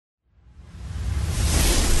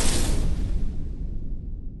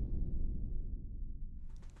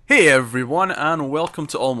Hey everyone, and welcome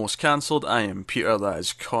to Almost Cancelled. I am Peter, that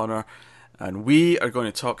is Connor, and we are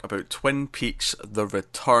going to talk about Twin Peaks The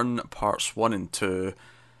Return Parts 1 and 2.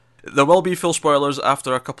 There will be full spoilers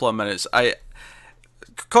after a couple of minutes.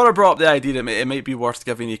 Connor brought up the idea that it might be worth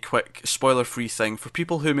giving a quick spoiler-free thing for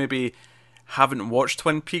people who maybe haven't watched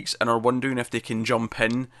Twin Peaks and are wondering if they can jump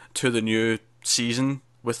in to the new season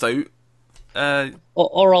without.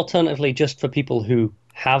 Or alternatively, just for people who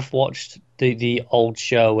have watched the old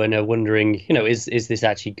show and are wondering, is this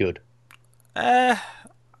actually good? Uh,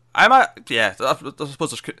 I might, yeah. I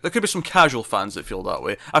suppose there could be some casual fans that feel that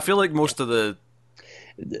way. I feel like most of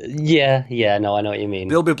Yeah, no, I know what you mean.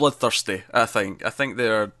 they'll be bloodthirsty. I think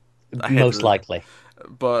they're ahead of Most the. likely.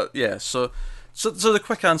 But yeah, so the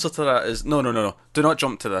quick answer to that is no, no, no, no. Do not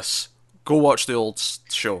jump to this. Go watch the old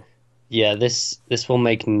show. Yeah, this will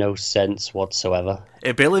make no sense whatsoever.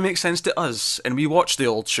 It barely makes sense to us, and we watch the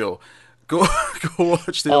old show. Go go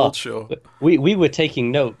watch the Oh, old show. we were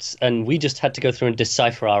taking notes and we just had to go through and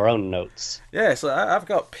decipher our own notes. Yeah, so I've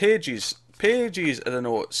got pages of the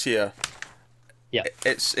notes here. Yeah,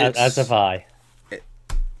 It's as have it's I.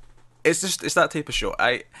 it's that type of show.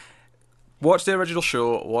 I watch the original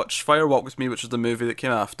show. Watch Fire Walk with Me, which is the movie that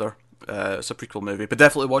came after. It's a prequel movie, but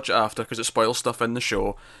definitely watch it after because it spoils stuff in the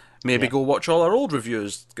show. Maybe Yeah, go watch all our old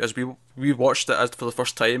reviews as we watched it as for the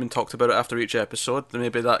first time and talked about it after each episode. Then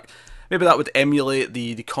maybe that would emulate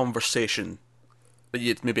the conversation that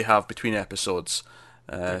you'd maybe have between episodes.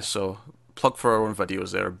 yeah. So plug for our own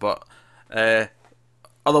videos there, but uh,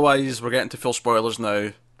 otherwise we're getting to full spoilers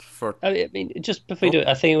now. For I mean, just before you oh do it,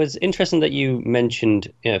 I think it was interesting that you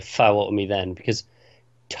mentioned, Foul at Me then, because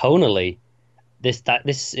tonally,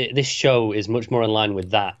 this show is much more in line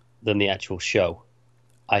with that than the actual show.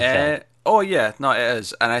 I uh, felt. oh yeah, no, it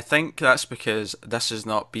is, and I think that's because this is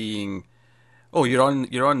not being. Oh, you're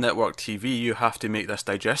on network TV. You have to make this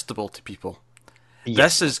digestible to people. Yeah,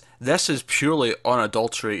 This is purely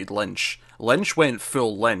unadulterated Lynch. Lynch went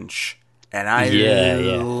full Lynch, and I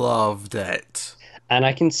yeah. loved it. And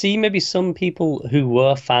I can see maybe some people who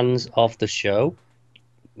were fans of the show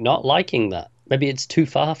not liking that. Maybe it's too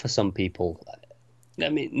far for some people. I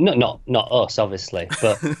mean, not us, obviously,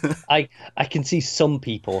 but I can see some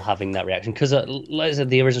people having that reaction because, like I said,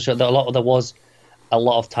 the original show, there was a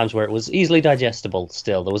lot of times where it was easily digestible.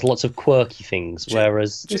 Still, there was lots of quirky things, J-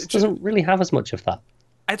 whereas j- this j- doesn't really have as much of that.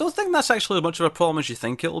 I don't think that's actually as much of a problem as you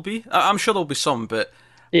think it'll be. I'm sure there'll be some, but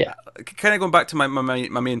Yeah, kind of going back to my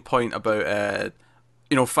main point about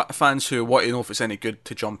fans who want to know if it's any good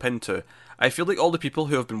to jump into. I feel like all the people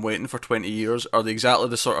who have been waiting for 20 years are exactly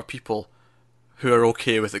the sort of people who are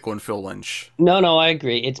okay with it going full Lynch. no, I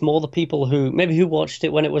agree. It's more the people who maybe who watched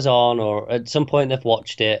it when it was on, or at some point they've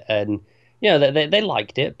watched it and they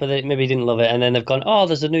liked it, but they maybe didn't love it, and then they've gone, oh,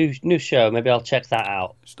 there's a new show, maybe I'll check that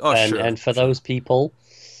out. Oh, And sure, for sure. those people,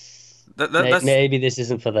 That, that that's maybe this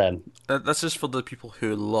isn't for them. this is for the people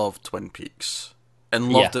who love Twin Peaks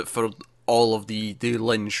and Yeah, loved it for all of the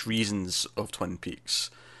Lynch reasons of Twin Peaks.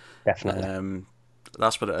 definitely. Um,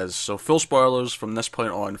 that's what it is. So full spoilers from this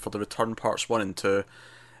point on for the return parts 1 and 2.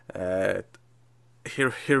 Uh,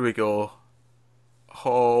 here we go.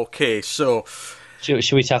 Okay, so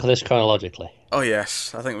Should we tackle this chronologically? oh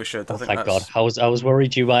yes, I think we should. I Oh, think thank God. that's. I was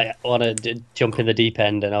worried you might want to jump in the deep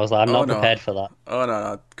end, and I was like, I'm Oh not no, prepared for that. oh no,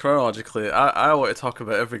 no. Chronologically, I want to talk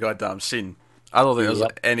about every goddamn scene. I don't think there's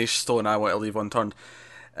Yep. any stone I want to leave unturned.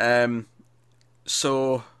 Um,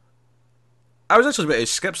 so I was actually about to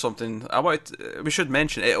skip something. We should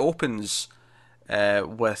mention it opens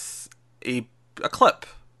with a clip,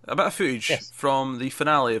 a bit of footage Yes. from the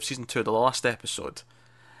finale of season 2, the last episode.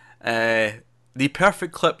 Uh, the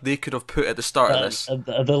perfect clip they could have put at the start of this.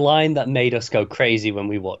 The line that made us go crazy when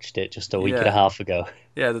we watched it just a week and a Yeah, half ago.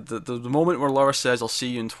 yeah. The moment where Laura says, "I'll see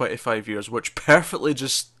you in 25 years," which perfectly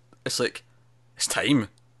just it's like it's time,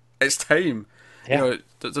 it's time. Yeah.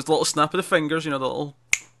 There's a little snap of the fingers, the little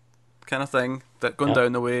kind of thing that going Yeah.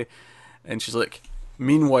 down the way, and she's like,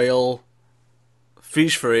 "Meanwhile,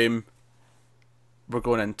 freeze frame, we're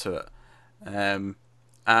going into it." Um,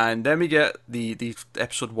 and then we get the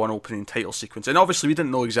episode 1 opening title sequence, and obviously we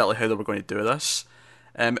didn't know exactly how they were going to do this,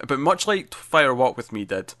 but much like Fire Walk with Me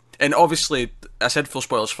did, and obviously I said full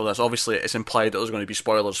spoilers for this. Obviously, it's implied that there's going to be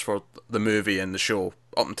spoilers for the movie and the show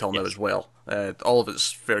up until now Yes. as well. All of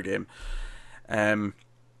it's fair game. Um,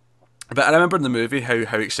 but I remember in the movie how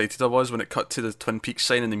excited I was when it cut to the Twin Peaks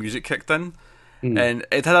sign and the music kicked in. Mm. And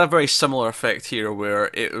it had a very similar effect here, where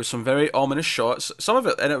it was some very ominous shots. Some of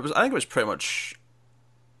it, and I think it was pretty much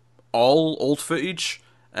all old footage.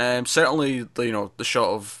 Certainly, the shot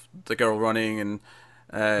of the girl running and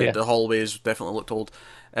Yeah. the hallways definitely looked old.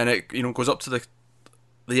 And it goes up to the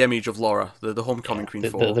the image of Laura, the homecoming queen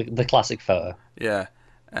photo. The classic photo. Yeah.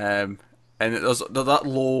 And there's that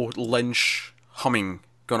low Lynch humming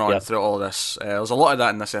going on through all of this. There's a lot of that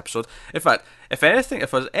in this episode. In fact, if anything,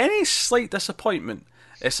 if there's any slight disappointment,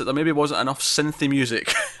 it's that there maybe wasn't enough synthy music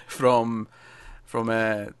from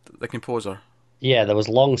the composer. Yeah, there was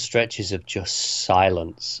long stretches of just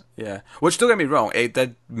silence. Yeah, which, don't get me wrong, it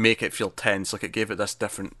did make it feel tense. Like, it gave it this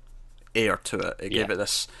different air to it. It gave it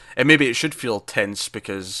this... And maybe it should feel tense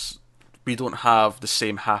because we don't have the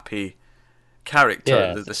same happy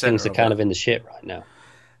character. Yeah, the things are kind of in the shit right now.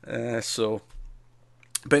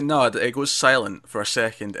 But no, it goes silent for a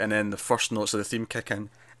second, and then the first notes of the theme kick in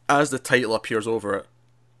as the title appears over it.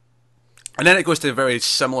 And then it goes to a very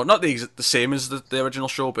similar, not the same as the original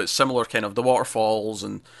show, but similar kind of the waterfalls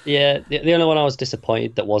and... Yeah, the only one I was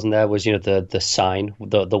disappointed that wasn't there was, the sign,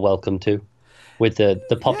 the welcome to, with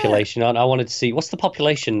the population on. I wanted to see, what's the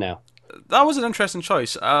population now? That was an interesting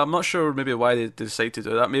choice. I'm not sure maybe why they decided to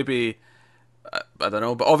do that. Maybe, I don't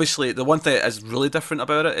know. But obviously, the one thing that is really different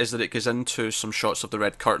about it is that it goes into some shots of the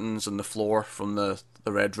red curtains and the floor from the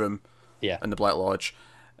Red Room and the Black Lodge.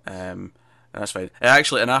 And that's fine.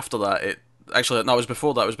 And after that, that was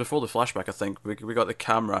before that. It was before the flashback, I think. We got the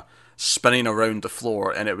camera spinning around the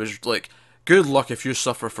floor, and it was like, good luck if you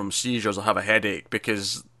suffer from seizures or have a headache,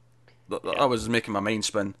 because that was making my mind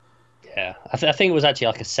spin. Yeah, I think it was actually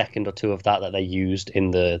like a second or two of that they used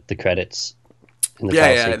in the credits.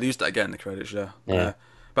 They used it again in the credits, yeah.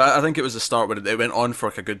 But I think it was the start where it went on for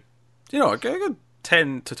like a good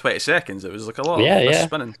 10 to 20 seconds. It was like a lot of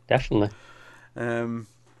spinning. Definitely.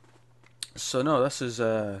 So no, this is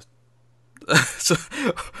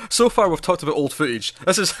so far we've talked about old footage.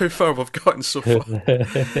 This is how far we've gotten so far.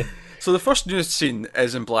 So the first news scene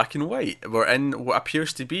is in black and white. We're in what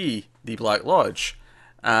appears to be the Black Lodge,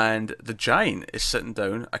 and the Giant is sitting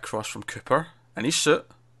down across from Cooper in his suit.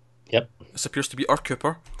 Yep. This appears to be our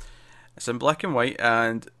Cooper. It's in black and white,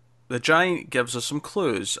 and the Giant gives us some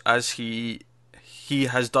clues, as he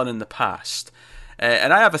has done in the past.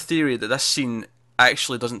 And I have a theory that this scene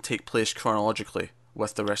actually doesn't take place chronologically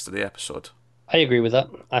with the rest of the episode. I agree with that.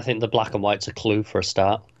 I think the black and white's a clue for a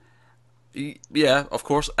start. Yeah, of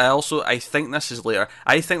course. I think this is later.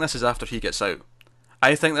 I think this is after he gets out.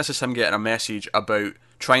 I think this is him getting a message about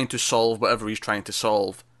trying to solve whatever he's trying to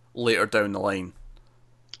solve later down the line.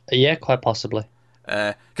 Yeah, quite possibly.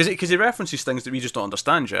 Because he references things that we just don't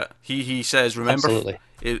understand yet. He says, remember... Absolutely.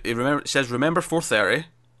 He says, remember 4:30.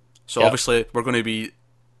 So obviously we're going to be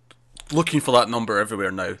looking for that number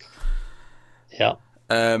everywhere now. Yeah.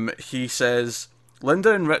 He says,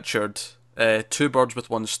 Linda and Richard, 2 birds with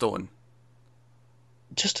 1 stone.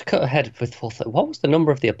 Just to cut ahead with 4:30, what was the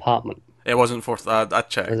number of the apartment? It wasn't 4:30. I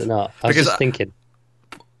checked. Was it not? I was just thinking.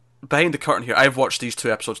 Behind the curtain here, I've watched these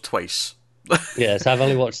 2 episodes twice. Yes, I've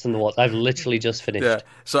only watched them once. I've literally just finished. Yeah.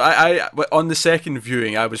 So I on the second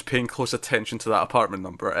viewing, I was paying close attention to that apartment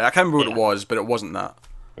number. I can't remember what it was, but it wasn't that.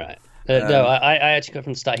 Right. No, I actually got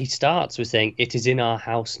from the start. He starts with saying, "It is in our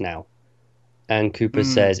house now," and Cooper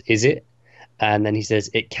says, "Is it?" And then he says,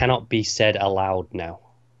 "It cannot be said aloud now."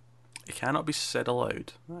 It cannot be said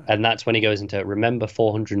aloud. Right. And that's when he goes into remember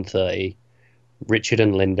 430, Richard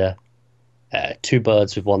and Linda, 2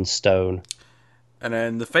 birds with 1 stone. And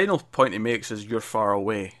then the final point he makes is, "You're far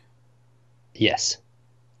away." Yes.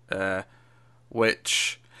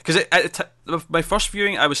 Which... Because my first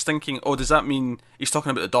viewing, I was thinking, oh, does that mean he's talking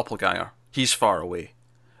about the doppelganger? He's far away.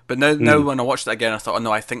 But now when I watched it again, I thought, oh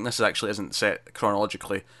no, I think this actually isn't set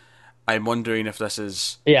chronologically. I'm wondering if this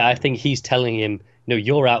is... Yeah, I think he's telling him, no,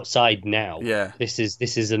 you're outside now. Yeah. This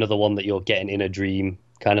is another one that you're getting in a dream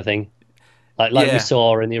kind of thing. Like we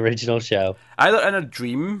saw in the original show. Either in a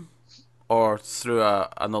dream or through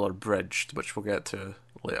another bridge, which we'll get to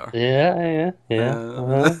later. Yeah.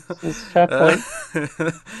 That's a fair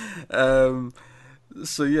point.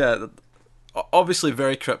 So yeah, obviously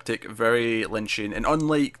very cryptic, very Lynchian, and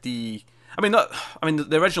unlike the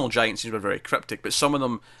original Giant scenes were very cryptic, but some of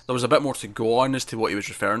them there was a bit more to go on as to what he was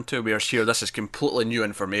referring to. Whereas here, this is completely new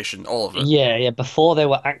information, all of it. Yeah. Before there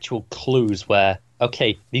were actual clues where,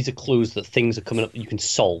 okay, these are clues that things are coming up that you can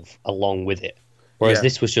solve along with it. Whereas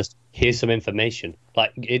this was just, here's some information.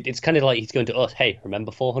 Like it's kind of like he's going to us, hey,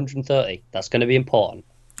 remember 430? That's going to be important.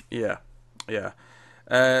 Yeah.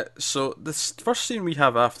 So this first scene we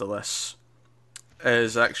have after this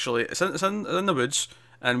is actually it's in the woods,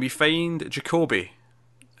 and we find Jacoby,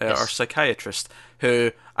 our psychiatrist,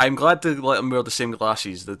 who I'm glad to let him wear the same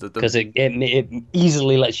glasses. Because it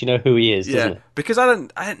easily lets you know who he is, doesn't it? Because I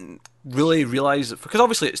didn't really realise it, because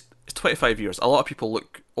obviously it's 25 years. A lot of people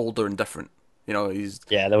look older and different. You know,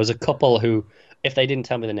 there was a couple who if they didn't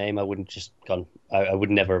tell me the name, I wouldn't just gone. I would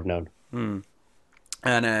never have known.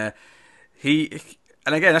 And he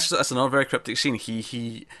and again, that's another very cryptic scene.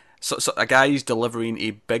 So a guy's delivering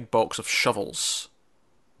a big box of shovels,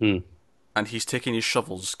 Hmm. and he's taking his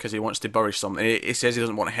shovels because he wants to bury something. He says he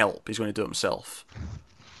doesn't want help; he's going to do it himself.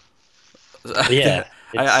 Yeah,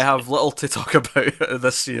 I have little to talk about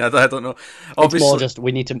this scene. I don't know. it's more Obviously, just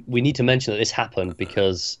we need to mention that this happened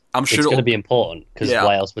because I'm sure it's going to it'll be important. Because yeah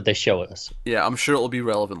why else would they show it us? yeah I'm sure it'll be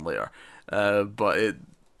relevant later. But it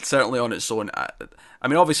certainly on its own. I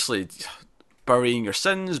mean, obviously, burying your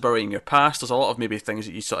sins, burying your past. There's a lot of maybe things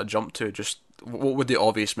that you sort of jump to. Just what would the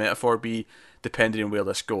obvious metaphor be, depending on where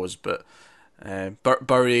this goes? But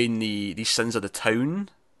burying the sins of the town.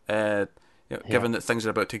 Given that things are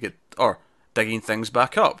about to get or digging things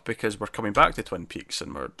back up because we're coming back to Twin Peaks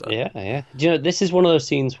and we're Yeah, yeah. Do you know, this is one of those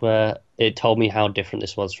scenes where it told me how different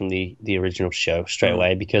this was from the original show straight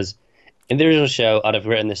away. Because in the original show, I'd have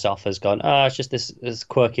written this off as gone, it's just this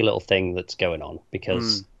quirky little thing that's going on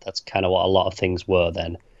because that's kind of what a lot of things were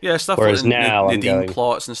then. yeah, stuff Whereas like now I'm Nadine going,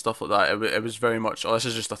 plots and stuff like that. It was very much this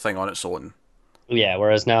is just a thing on its own. yeah.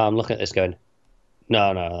 Whereas now I'm looking at this going,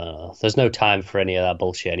 no, no, no, no. There's no time for any of that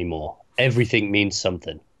bullshit anymore. Everything means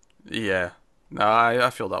something. Yeah, no, I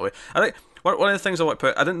feel that way. I think one of the things I want to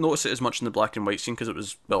put, I didn't notice it as much in the black and white scene because it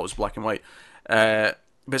was black and white.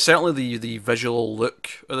 But certainly the visual look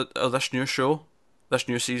of this new show, this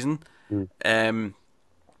new season, um,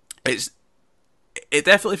 it's it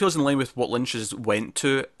definitely feels in line with what Lynch has went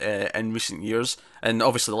to in recent years. And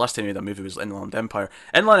obviously, the last time he made a movie was Inland Empire.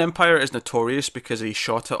 Inland Empire is notorious because he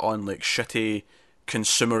shot it on like shitty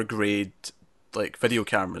consumer grade like video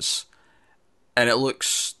cameras, and it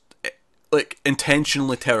looks like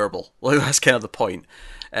intentionally terrible. Like that's kind of the point.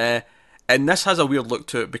 And this has a weird look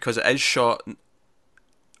to it because it is shot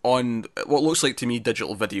on what looks like to me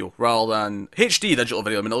digital video rather than HD digital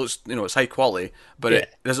video. I mean, it looks it's high quality, but Yeah.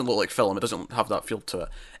 it doesn't look like film. It doesn't have that feel to it.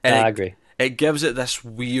 No, And I agree. it gives it this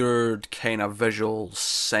weird kind of visual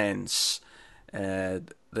sense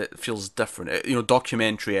that feels different.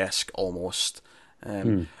 Documentary esque almost.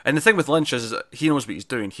 And the thing with Lynch is that he knows what he's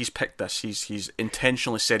doing. He's picked this. He's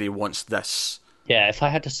intentionally said he wants this. Yeah, if I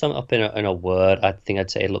had to sum it up in a word, I think I'd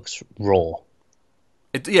say it looks raw.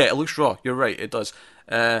 It looks raw. You're right. It does.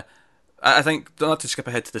 I think not to skip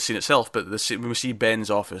ahead to the scene itself, but when we see Ben's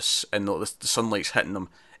office and the sunlight's hitting them,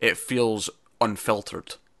 it feels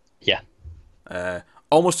unfiltered. Yeah.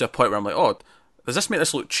 Almost to a point where I'm like, oh, does this make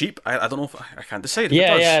this look cheap? I don't know if I can't decide. If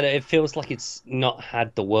Yeah, it does. yeah, it feels like it's not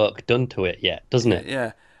had the work done to it yet, doesn't it?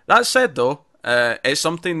 Yeah. That said, though, it's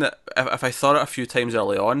something that if I thought it a few times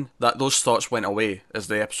early on, that those thoughts went away as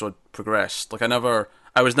the episode progressed. Like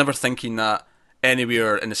I was never thinking that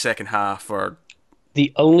anywhere in the second half or.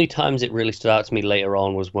 The only times it really stood out to me later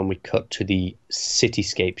on was when we cut to the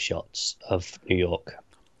cityscape shots of New York.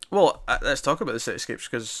 Well, let's talk about the cityscapes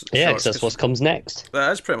because Yeah, because that's what comes next. that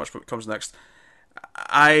is pretty much what comes next.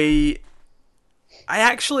 I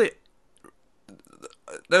actually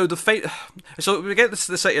now the fight. So we get this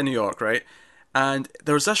to the city of New York, right? And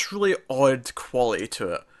there's this really odd quality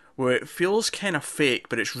to it where it feels kind of fake,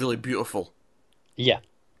 but it's really beautiful. Yeah,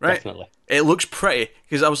 Right? definitely. It looks pretty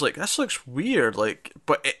because I was like, this looks weird, like,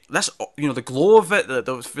 but the glow of it, the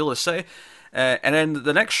feel of the city, and then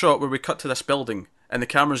the next shot where we cut to this building and the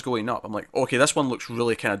camera's going up, I'm like, okay, this one looks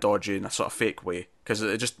really kind of dodgy in a sort of fake way because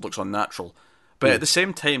it just looks unnatural. But at the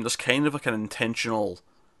same time, there's kind of like an intentional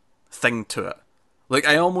thing to it. Like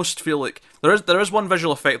I almost feel like there is one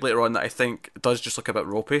visual effect later on that I think does just look a bit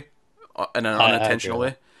ropey in an I unintentional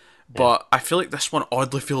agree way. But I feel like this one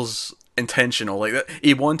oddly feels intentional. Like that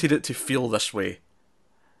he wanted it to feel this way.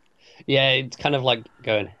 Yeah, it's kind of like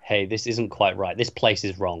going, hey, this isn't quite right. This place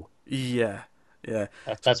is wrong. Yeah, yeah.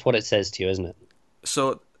 That's what it says to you, isn't it?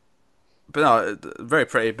 So, but no, very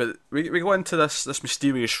pretty. But we go into this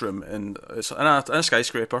mysterious room, and it's in a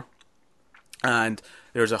skyscraper, and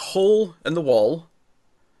there's a hole in the wall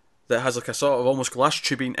that has like a sort of almost glass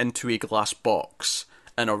tubing into a glass box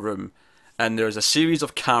in a room, and there's a series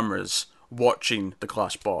of cameras watching the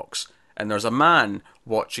glass box, and there's a man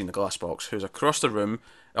watching the glass box who's across the room,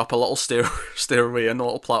 up a little stairway, and a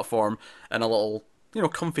little platform, and a little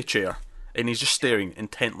comfy chair, and he's just staring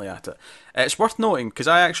intently at it. It's worth noting because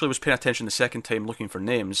I actually was paying attention the second time looking for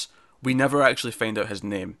names. We never actually find out his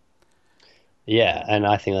name. Yeah, and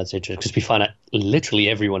I think that's interesting because we find out literally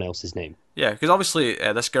everyone else's name. Yeah, because obviously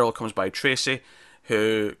this girl comes by, Tracy,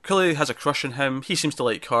 who clearly has a crush on him. He seems to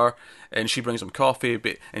like her, and she brings him coffee.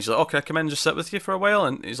 And she's like, "Oh, can I come in and just sit with you for a while?"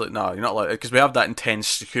 And he's like, "No, you're not allowed," because we have that intense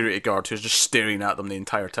security guard who's just staring at them the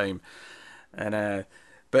entire time. And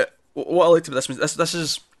but what I liked about this was this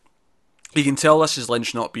is you can tell this is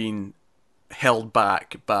Lynch not being held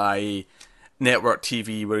back by network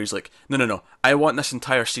TV, where he's like, no, no, no, I want this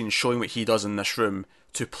entire scene showing what he does in this room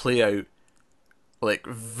to play out like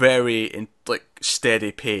very like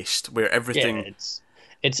steady paced, where everything. Yeah,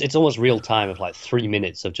 it's almost real time of like 3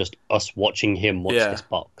 minutes of just us watching him watch Yeah. this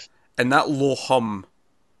box. And that low hum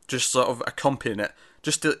just sort of accompanying it,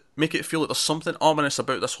 just to make it feel like there's something ominous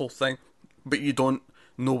about this whole thing, but you don't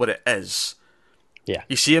know what it is. Yeah.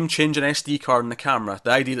 You see him change an SD card in the camera.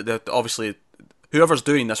 The idea that obviously whoever's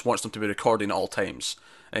doing this wants them to be recording at all times,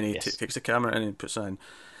 and he Yes. takes the camera and he puts it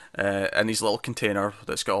in his little container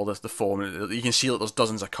that's got all the foam. And you can see that there's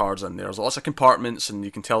dozens of cards in there. There's lots of compartments, and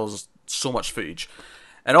you can tell there's so much footage.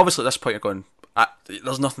 And obviously, at this point, you're going,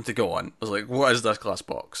 there's nothing to go on. I was like, what is this glass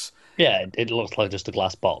box? Yeah, it looks like just a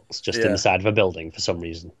glass box just in Yeah. the side of a building for some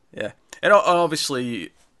reason. Yeah, and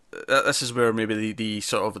obviously, this is where maybe the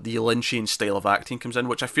sort of the Lynchian style of acting comes in,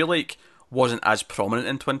 which I feel like wasn't as prominent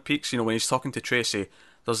in Twin Peaks. You know, when he's talking to Tracy,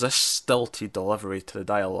 there's this stilted delivery to the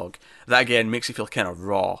dialogue that again makes it feel kind of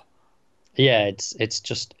raw. Yeah, it's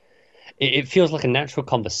just it feels like a natural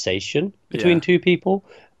conversation between Yeah. two people,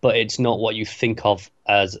 but it's not what you think of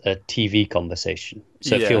as a TV conversation.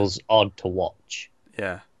 So Yeah. it feels odd to watch.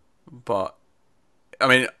 Yeah, but I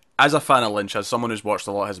mean, as a fan of Lynch, as someone who's watched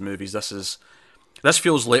a lot of his movies, this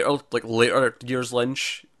feels later years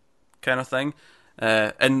Lynch kind of thing.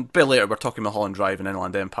 And a bit later, we're talking Mulholland Drive and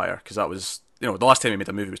Inland Empire, because that was, the last time he made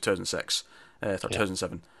a movie was 2006 or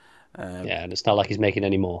 2007. Yeah, and it's not like he's making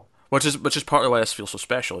any more. Which is partly why this feels so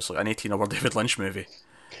special. It's like an 18-hour David Lynch movie.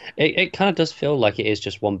 It kind of does feel like it is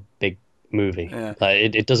just one big movie. Yeah.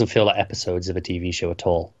 Like it doesn't feel like episodes of a TV show at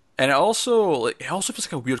all. And it also feels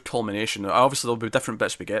like a weird culmination. Obviously, there'll be different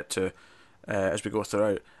bits we get to as we go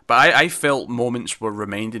throughout. But I felt moments were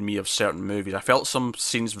reminding me of certain movies. I felt some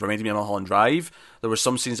scenes reminded me of Mulholland Drive. There were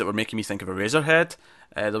some scenes that were making me think of Eraserhead.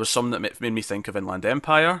 There was some that made me think of Inland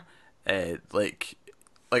Empire. It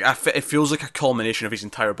feels like a culmination of his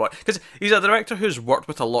entire body, because he's a director who's worked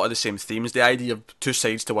with a lot of the same themes. The idea of two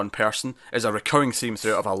sides to one person is a recurring theme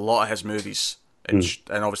throughout of a lot of his movies, and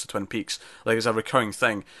obviously Twin Peaks. Like, it's a recurring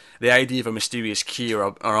thing. The idea of a mysterious key or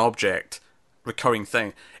an object, recurring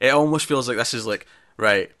thing. It almost feels like this is like,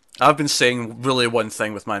 right, I've been saying really one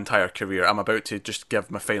thing with my entire career. I'm about to just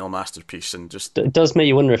give my final masterpiece and just. It does make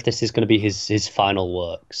you wonder if this is going to be his final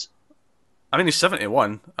works. I mean, he's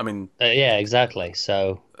 71. I mean, Yeah, exactly.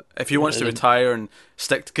 So if he wants to retire and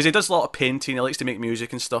stick, because he does a lot of painting, he likes to make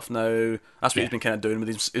music and stuff now. That's what he's been kind of doing with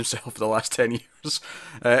himself for the last 10 years.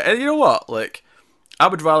 And you know what? Like, I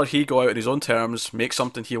would rather he go out on his own terms, make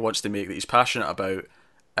something he wants to make that he's passionate about,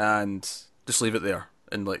 and just leave it there.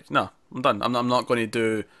 And like, no, I'm done. I'm not going to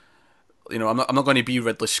do, I'm not going to be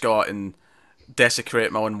Ridley Scott and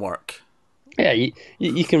desecrate my own work. yeah,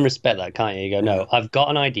 you can respect that, can't you? You go, no, I've got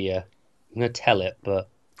an idea. I'm going to tell it, but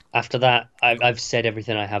after that, I've said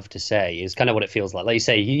everything I have to say. Is kind of what it feels like. Like you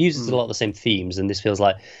say, he uses a lot of the same themes, and this feels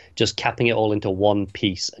like just capping it all into one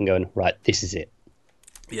piece and going, right, this is it.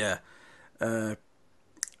 Yeah.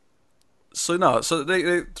 So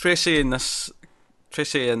Tracy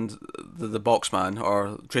and the box man,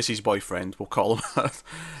 or Tracy's boyfriend, we'll call him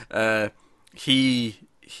that. He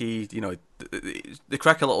they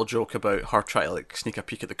crack a little joke about her trying to like sneak a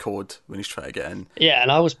peek at the code when he's trying to get in. Yeah, and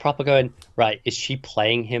I was proper going, right, is she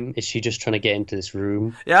playing him? Is she just trying to get into this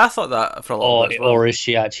room? Yeah, I thought that for a little bit as well. Or is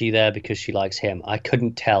she actually there because she likes him? I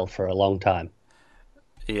couldn't tell for a long time.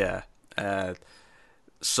 Yeah.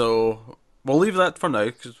 So we'll leave that for now,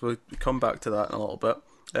 because we'll come back to that in a little bit.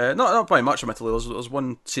 Not by much, admittedly. There's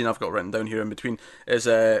one scene I've got written down here in between. Is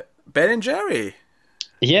Ben and Jerry.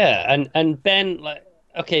 Yeah, and Ben, like,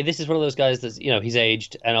 okay, this is one of those guys that's, he's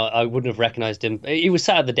aged, and I wouldn't have recognized him. He was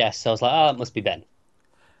sat at the desk, so I was like, that must be Ben.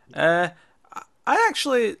 I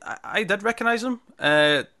did recognise him,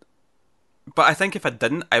 but I think if I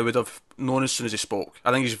didn't, I would have known as soon as he spoke.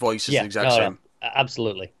 I think his voice is the exact same.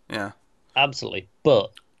 Absolutely. Yeah. Absolutely.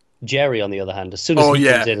 But Jerry, on the other hand, as soon as he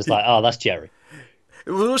comes in, it's like, that's Jerry.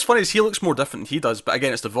 What's funny is he looks more different than he does, but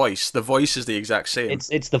again, it's the voice. The voice is the exact same.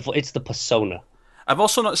 It's the persona. I've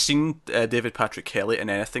also not seen David Patrick Kelly in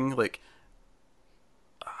anything like.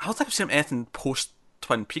 I don't think I've seen him in anything post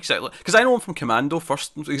Twin Peaks, because I know him from Commando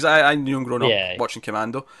first, because I knew him growing up watching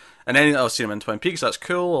Commando, and then I've seen him in Twin Peaks. That's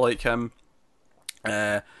cool. I like him.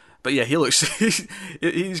 But yeah, he looks he's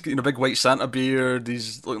a big white Santa beard.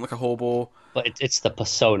 He's looking like a hobo. But it's the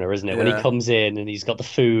persona, isn't it? When he comes in and he's got the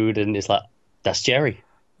food, and it's like, that's Jerry.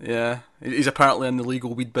 Yeah, he's apparently in the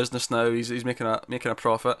legal weed business now. He's making a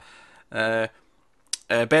profit.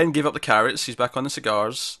 Ben gave up the carrots. He's back on the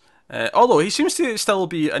cigars. Although he seems to still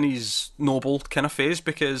be in his noble kind of phase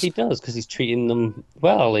because He does because he's treating them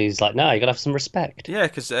well. He's like, no, you gotta have some respect. yeah,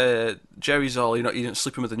 because Jerry's all you didn't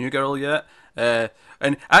sleeping with the new girl yet,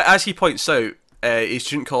 and as he points out, he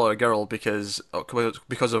shouldn't call her a girl because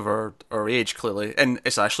of her age clearly, and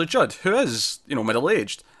it's Ashley Judd who is middle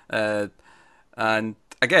aged, and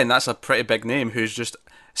again that's a pretty big name who's just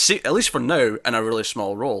at least for now in a really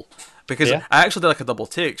small role because Yeah. I actually did like a double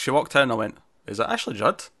take. She walked in and I went, "Is that Ashley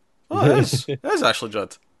Judd?" Oh, it is. It is Ashley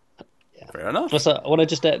Judd. Fair enough. So I want to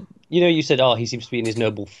just, you said, oh, he seems to be in his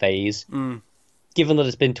noble phase. Given that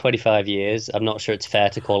it's been 25 years, I'm not sure it's fair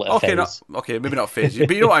to call it a Okay, phase. maybe not phase, but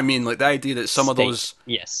you know what I mean. Like the idea that some of State. those,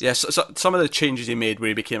 Yes. yes, some of the changes he made where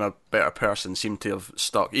he became a better person seem to have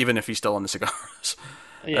stuck, even if he's still on the cigars.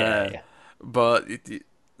 Yeah. But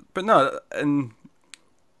no, and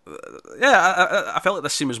yeah, I felt like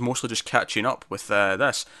this scene was mostly just catching up with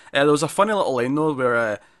this. There was a funny little line though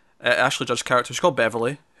where Ashley Judd's character, she's called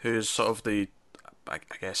Beverly, who's sort of I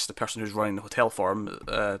guess, the person who's running the hotel for him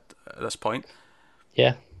at this point.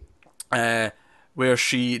 Yeah. Where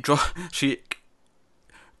she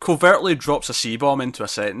covertly drops a C-bomb into a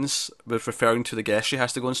sentence with referring to the guest she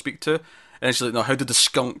has to go and speak to, and she's like, "No, how did the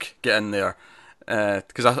skunk get in there?"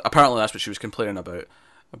 Because apparently that's what she was complaining about.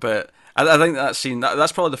 But I think that scene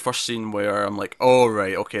that's probably the first scene where I'm like, "Oh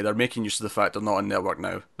right, okay, they're making use of the fact they're not on network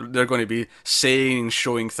now. They're going to be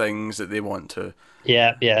showing things that they want to."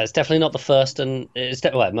 Yeah. It's definitely not the first, and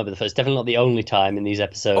well, it might be the first. Definitely not the only time in these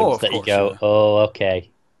episodes Oh, of that you course, go, yeah. oh, okay.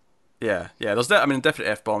 Yeah. There's definitely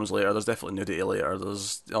f bombs later. There's definitely nudity later.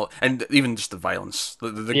 There's and even just the violence,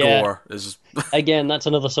 the Yeah. gore is. Again, that's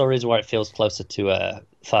another story where it feels closer to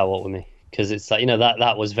Fire Walk with Me because it's like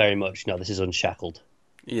that was very much no, this is unshackled.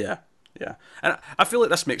 Yeah, and I feel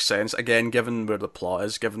like this makes sense again, given where the plot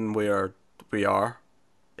is, given where we are.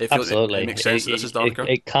 Absolutely, It makes sense that this is darker.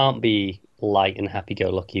 It can't be light and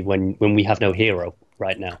happy-go-lucky when we have no hero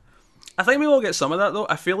right now. I think we will get some of that though.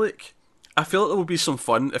 I feel like there will be some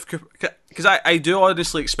fun if Cooper, because I do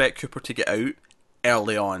honestly expect Cooper to get out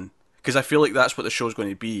early on because I feel like that's what the show's going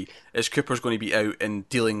to be. Is Cooper's going to be out and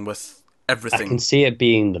dealing with I everything. can see it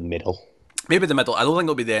being the middle. Maybe the middle. I don't think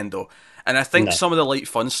it'll be the end though. And I think No. some of the light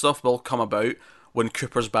fun stuff will come about when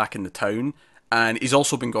Cooper's back in the town, and he's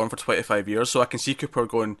also been gone for 25 years. So I can see Cooper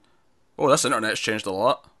going, "Oh, this internet's changed a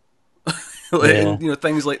lot," Yeah. and,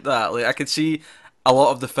 things like that. Like I could see a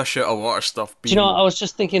lot of the fish out of water stuff Do being. you know? I was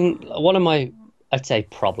just thinking one of my, I'd say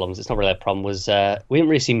problems. It's not really a problem. Was we didn't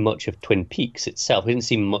really see much of Twin Peaks itself. We didn't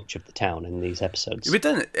see much of the town in these episodes. We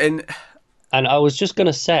didn't, and And I was just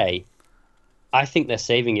gonna say, I think they're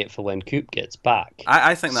saving it for when Coop gets back,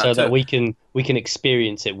 I think that so too. that we can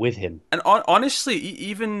experience it with him. And honestly,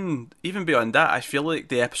 even beyond that, I feel like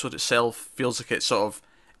the episode itself feels like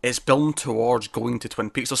it's building towards going to Twin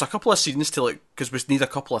Peaks. There's a couple of scenes to because we need a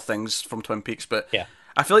couple of things from Twin Peaks, but Yeah.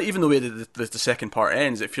 I feel like even the way that the second part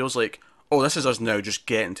ends, it feels like, oh, this is us now just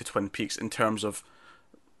getting to Twin Peaks in terms of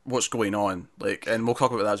what's going on. Like, and we'll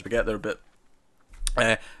talk about that as we get there, but.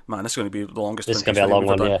 Man, this is going to be the longest. This is Twin going to be a Peaks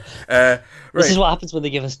long we've one, ever yeah. done. This Right. is what happens when they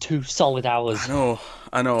give us 2 solid hours.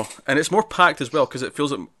 I know, and it's more packed as well because it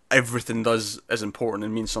feels like everything does is important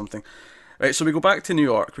and means something. Right, so we go back to New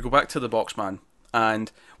York. We go back to the Boxman,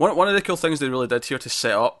 and one of the cool things they really did here to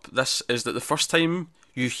set up this is that the first time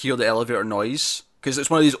you hear the elevator noise, because it's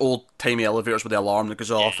one of these old timey elevators with the alarm that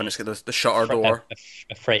goes off and it's got the shutter door.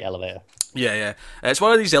 A freight elevator. Yeah. It's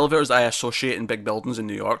one of these elevators that I associate in big buildings in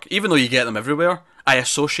New York, even though you get them everywhere. I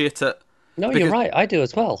associate it. No, Because- you're right. I do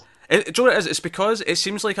as well. Do you know what it is? It's because it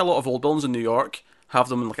seems like a lot of old buildings in New York have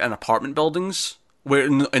them in apartment buildings,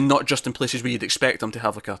 and not just in places where you'd expect them to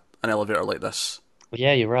have an elevator like this.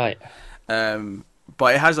 Yeah, you're right.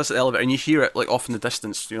 But it has this elevator, and you hear it off in the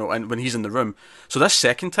distance, and when he's in the room. So this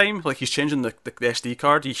second time, he's changing the SD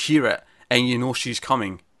card, you hear it, and you know she's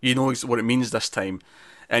coming. You know what it means this time,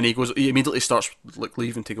 and he immediately starts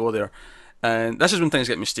leaving to go there. And this is when things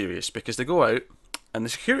get mysterious because they go out, and the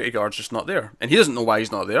security guard's just not there, and he doesn't know why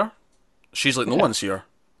he's not there. She's like, no one's here,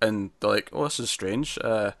 and they're like, oh, this is strange.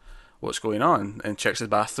 What's going on? And checks his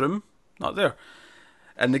bathroom, not there.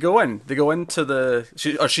 And they go into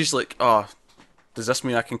she's like, oh, does this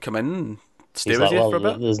mean I can come in and stay He's with like, you well, for a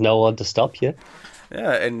bit? there's no one to stop you.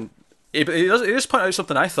 Yeah, and he does point out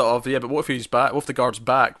something I thought of. Yeah, but what if he's back? What if the guard's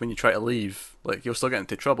back when you try to leave? You'll still get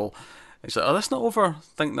into trouble. And he's like, oh, let's not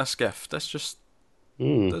overthink this gift. Let's just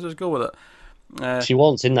go with it. She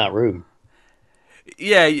wants in that room.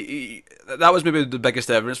 Yeah, that was maybe the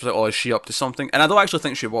biggest evidence. Was like, oh, is she up to something? And I don't actually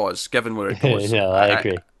think she was, given where it goes. No, I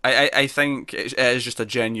agree. I think it is just a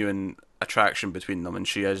genuine attraction between them, and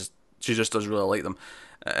she just does really like them,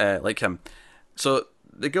 like him. So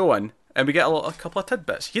they go in, and we get a couple of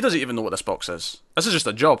tidbits. He doesn't even know what this box is. This is just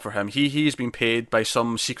a job for him. He's been paid by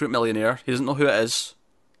some secret millionaire. He doesn't know who it is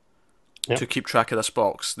to keep track of this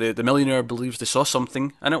box. The millionaire believes they saw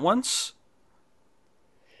something in it once.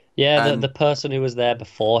 Yeah, the person who was there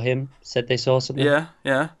before him said they saw something. Yeah,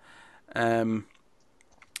 yeah. And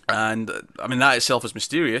I mean that itself is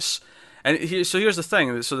mysterious. And so here's the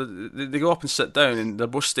thing. So they go up and sit down, and they're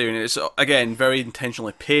both staring. It's again very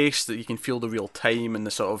intentionally paced that you can feel the real time and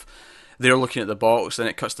the sort of they're looking at the box, then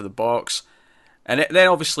it cuts to the box, and then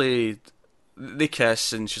obviously they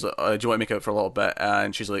kiss, and she's like, "Do you want to make out for a little bit?"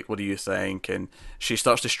 And she's like, "What do you think?" And she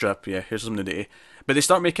starts to strip. Yeah, here's some nudity. But they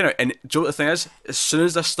start making out, and do you know what the thing is? As soon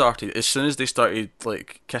as they started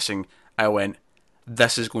like kissing, I went,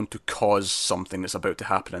 "This is going to cause something that's about to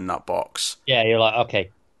happen in that box." Yeah, you're like,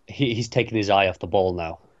 okay, he's taking his eye off the ball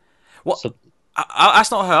now. What? So,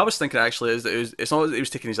 that's not how I was thinking. Actually, is that it's not that he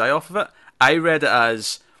was taking his eye off of it. I read it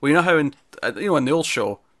as, well, you know how in the old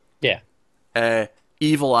show, yeah,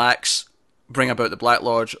 evil acts bring about the Black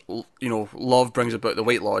Lodge. Love brings about the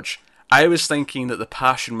White Lodge. I was thinking that the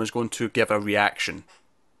passion was going to give a reaction.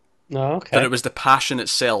 Oh, okay. That it was the passion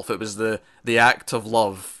itself. It was the act of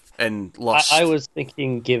love and lust. I was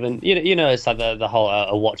thinking, given it's like the whole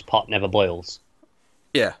a watch pot never boils.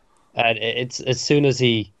 Yeah. And it's as soon as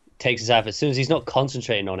he takes his eye off, as soon as he's not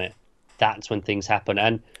concentrating on it, that's when things happen.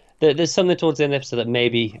 And there's something towards the end of the episode that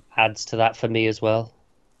maybe adds to that for me as well.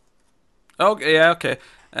 Okay. Yeah. Okay.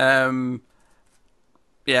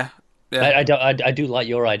 Yeah. Yeah. I do like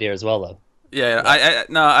your idea as well, though. Yeah, I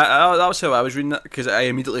that was how I was reading it, because I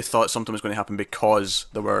immediately thought something was going to happen because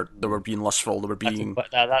they were being lustful, they were being.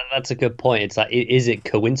 That's a good point. It's like, is it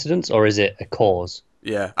coincidence or is it a cause?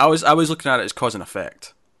 Yeah, I was looking at it as cause and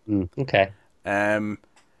effect. Okay. And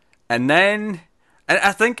then, and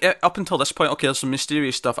I think up until this point, okay, there's some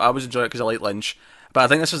mysterious stuff. I was enjoying it because I like Lynch, but I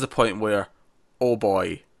think this is the point where, oh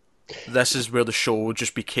boy, this is where the show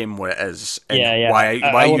just became what it is, and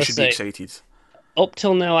why you should be excited. Up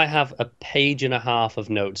till now, I have a page and a half of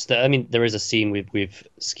notes. I mean, there is a scene we've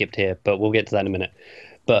skipped here, but we'll get to that in a minute.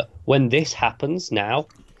 But when this happens now,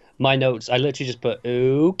 my notes, I literally just put,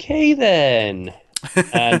 okay then.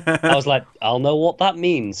 And I was like, I'll know what that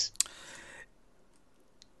means.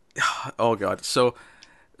 Oh god. So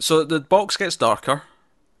the box gets darker,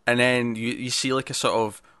 and then you see like a sort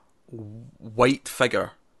of white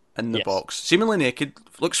figure in the box, seemingly naked,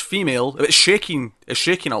 looks female. It's shaking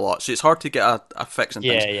a lot, so it's hard to get a fix on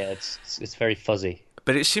things. Yeah, it's very fuzzy.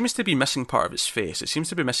 But it seems to be missing part of its face. It seems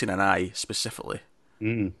to be missing an eye specifically.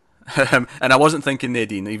 Mm. And I wasn't thinking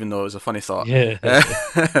Nadine, even though it was a funny thought. Yeah.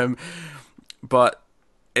 But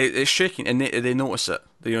it's shaking, and they notice it.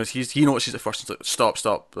 He notices it first. And he's like,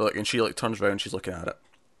 stop, and she like turns around, and she's looking at it,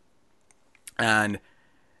 and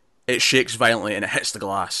it shakes violently and it hits the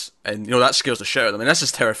glass, and that scares the shit out of them. And this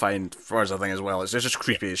is terrifying for us, I think, as well. It's just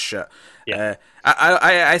creepy as shit. Yeah.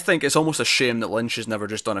 I think it's almost a shame that Lynch has never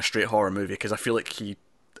just done a straight horror movie, because I feel like he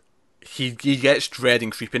gets dread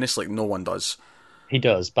and creepiness like no one does. He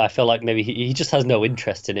does, but I feel like maybe he just has no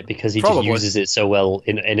interest in it because he just uses it so well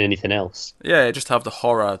in anything else. Yeah, just have the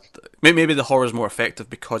horror. Maybe the horror is more effective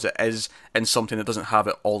because it is in something that doesn't have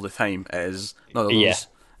it all the time. It is none of those.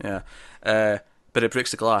 Yeah. But it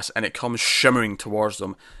breaks the glass, and it comes shimmering towards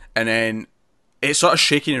them, and then it's sort of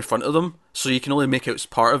shaking in front of them, so you can only make out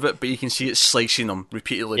part of it, but you can see it slicing them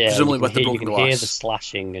repeatedly, presumably with the broken glass. You can hear the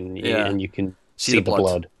slashing, and you can see the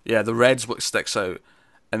blood. Yeah, the red's what sticks out,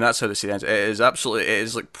 and that's how the scene ends. It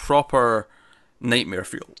is like proper nightmare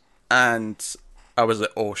feel, and I was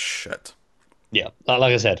like, oh shit. Yeah,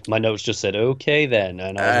 like I said, my notes just said, okay then,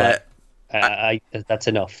 and I was like, that's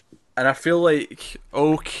enough. And I feel like,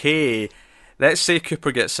 okay, let's say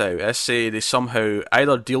Cooper gets out. Let's say they somehow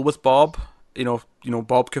either deal with Bob,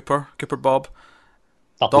 Bob Cooper, Cooper Bob.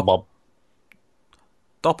 Bob.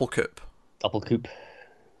 Doppelcoop. Doppelcoop.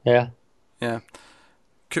 Yeah. Yeah.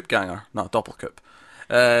 Coopganger, not Doppelcoop.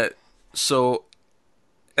 So,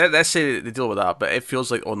 let's say they deal with that, but it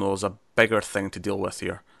feels like, oh no, there's a bigger thing to deal with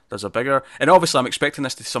here. There's a bigger... And obviously I'm expecting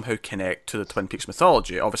this to somehow connect to the Twin Peaks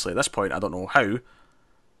mythology. Obviously at this point I don't know how.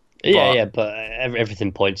 But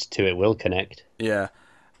everything points to it will connect. Yeah.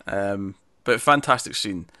 But fantastic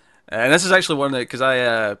scene. And this is actually one that, because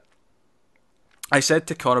I said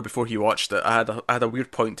to Connor before he watched it, I had a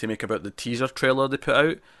weird point to make about the teaser trailer they put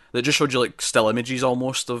out that just showed you like still images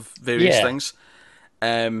almost of various things.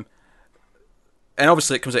 And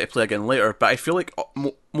obviously it comes into play again later, but I feel like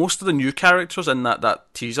most of the new characters in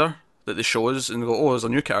that teaser that they show us, and they go, oh, there's a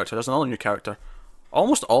new character, there's another new character.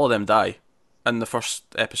 Almost all of them die in the first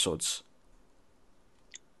episodes.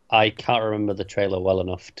 I can't remember the trailer well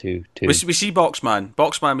enough to. We see Boxman.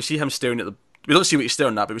 Boxman, we see him staring at the. We don't see what he's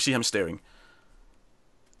staring at, but we see him staring.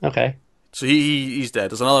 Okay. So he's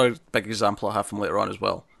dead. There's another big example I have from later on as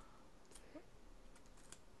well.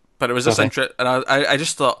 But it was this interest, and I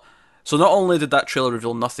just thought. So not only did that trailer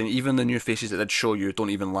reveal nothing, even the new faces it did show you don't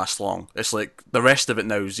even last long. It's like the rest of it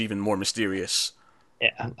now is even more mysterious.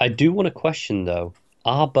 Yeah, I do want to question though: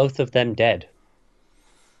 are both of them dead?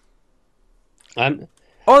 To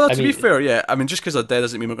be fair, yeah. I mean, just because they're dead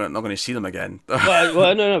doesn't mean we're not going to see them again. No.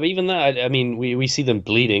 But even that, I mean, we see them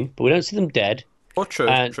bleeding, but we don't see them dead. Oh, true.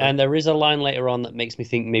 And there is a line later on that makes me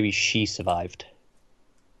think maybe she survived.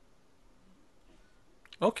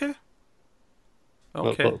 Okay.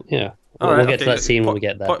 But, yeah. We'll get to that scene when we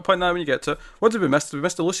get there. Point that when you get to it. What did we miss? Did we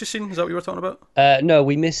miss the Lucy scene? Is that what you were talking about? No,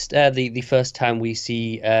 we missed the first time we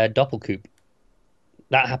see Doppelkoop.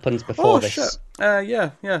 That happens before this. Shit.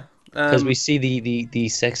 Yeah. Because we see the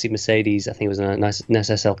sexy Mercedes, I think it was a nice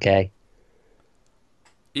SLK.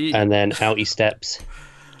 And then out he steps.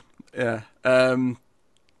 Yeah.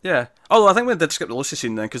 Yeah. Although I think we did skip the Lucy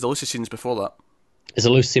scene then, because the Lucy scene's before that. Is a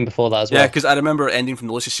Lucy scene before that as well? Yeah, because I remember it ending from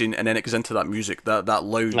the Lucy scene, and then it goes into that music, that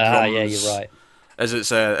loud drums. Yeah, you're right. As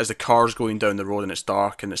as the car's going down the road and it's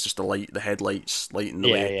dark, and it's just the headlights lighting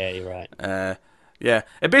the way. Yeah, you're right. Yeah.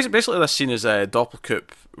 Basically this scene is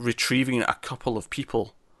Doppelkoop retrieving a couple of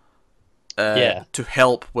people to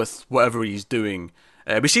help with whatever he's doing.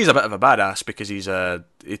 We see he's a bit of a badass because he's the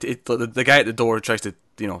guy at the door tries to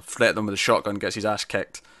threaten them with a shotgun, gets his ass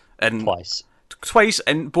kicked, and twice,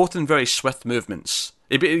 and both in very swift movements.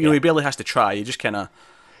 He barely has to try. He just kind of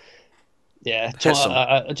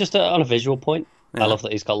just on a visual point. I love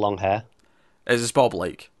that he's got long hair. Is this Bob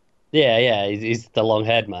like? Yeah, he's the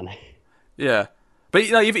long-haired man. Yeah, but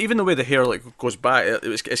even the way the hair goes back,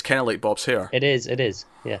 it's kind of like Bob's hair. It is.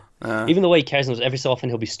 Yeah. Even the way he carries himself, every so often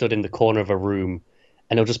he'll be stood in the corner of a room,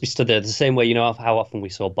 and he'll just be stood there the same way. You know how often we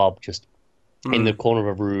saw Bob just in the corner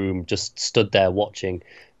of a room, just stood there watching.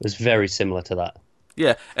 It was very similar to that.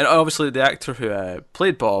 Yeah, and obviously the actor who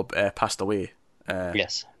played Bob passed away.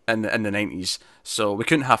 Yes. In the 90s, so we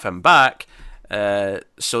couldn't have him back.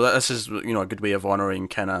 So this is a good way of honouring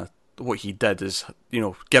kind of what he did, is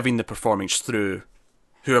giving the performance through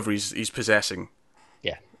whoever he's possessing.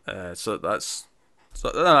 Yeah. So that's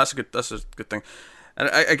a good thing. And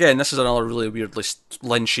again, this is another really weirdly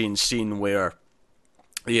Lynchian scene where,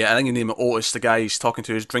 I think you name it Otis, the guy he's talking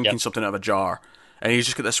to, is drinking something out of a jar, and he's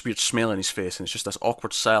just got this weird smell in his face, and it's just this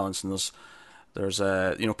awkward silence, and there's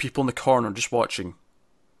people in the corner just watching.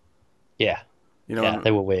 Yeah.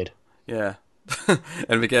 They were weird. Yeah.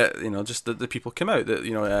 And we get, just the people come out,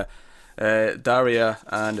 Daria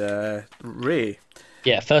and Ray.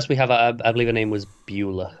 Yeah, first we have, I believe her name was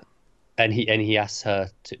Beulah, and he asks her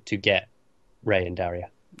to get Ray and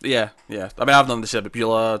Daria. Yeah. I mean, I've nothing to say about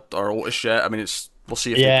Beulah or Otis yet. I mean, we'll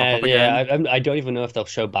see if they pop up again. I don't even know if they'll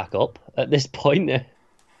show back up at this point.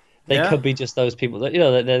 They could be just those people that,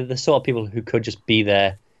 they're the sort of people who could just be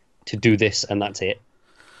there to do this and that's it.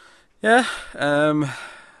 Yeah.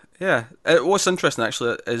 What's interesting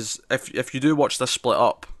actually is if you do watch this split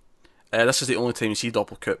up, this is the only time you see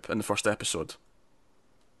Doppelkoop in the first episode.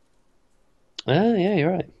 Yeah,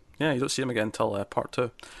 you're right. Yeah, you don't see him again until part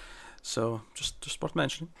 2. So just worth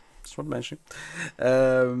mentioning.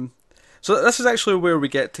 So this is actually where we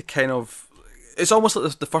get to kind of. It's almost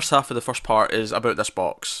like the first half of the first part is about this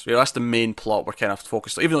box. That's the main plot we're kind of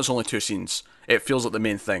focused on. Even though it's only 2 scenes, it feels like the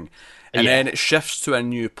main thing. And then it shifts to a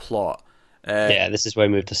new plot. This is where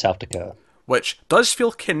we move to South Dakota. Which does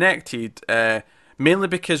feel connected, mainly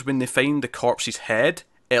because when they find the corpse's head,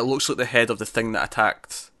 it looks like the head of the thing that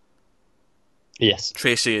attacked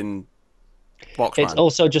Tracy and Boxman. It's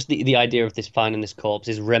also just the idea of finding this corpse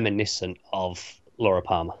is reminiscent of Laura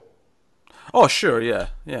Palmer. Oh, sure, yeah.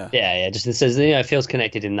 Just it says, it feels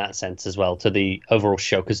connected in that sense as well to the overall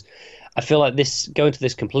show, because I feel like going to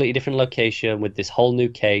this completely different location with this whole new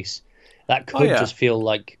case, that could just feel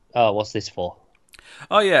like, oh, what's this for?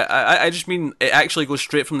 Oh yeah, I just mean it actually goes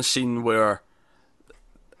straight from the scene where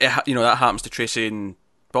that happens to Tracy and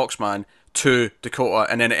Boxman to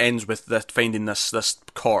Dakota, and then it ends with finding this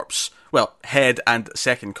corpse, well, head and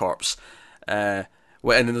second corpse. And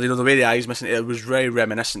the way the eye's missing, it was very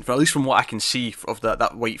reminiscent, at least from what I can see of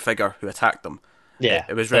that white figure who attacked them. Yeah,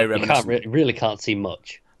 it was very reminiscent. You really can't see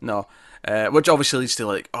much. No, which obviously leads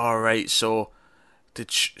to all right, so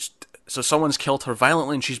so someone's killed her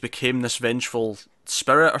violently, and she's became this vengeful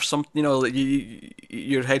spirit or something.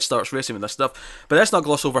 Your head starts racing with this stuff. But let's not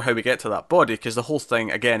gloss over how we get to that body, because the whole thing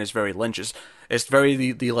again is very Lynch. It's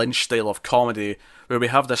very the Lynch style of comedy, where we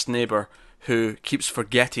have this neighbour who keeps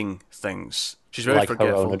forgetting things She's very like her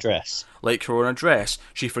forgetful. own address. Like her own address.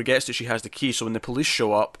 She forgets that she has the key, so when the police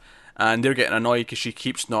show up and they're getting annoyed because she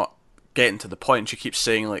keeps not getting to the point, she keeps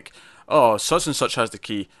saying like, "Oh, such and such has the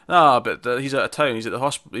key. Ah, but he's out of town. He's at the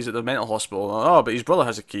hospital. He's at the mental hospital. Oh, but his brother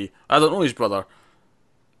has a key. I don't know his brother.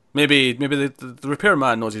 Maybe the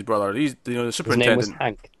repairman knows his brother. He's the His superintendent. name was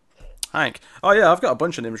Hank. Hank. Oh yeah, I've got a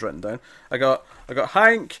bunch of names written down. I got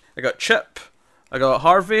Hank. I got Chip. I got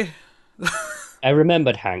Harvey. I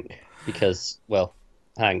remembered Hank because, well,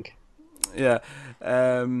 Hank. Yeah.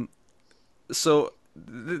 So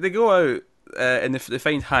they go out and they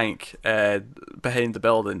find Hank behind the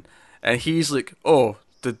building, and he's like, "Oh,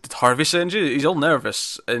 did Harvey send you?" He's all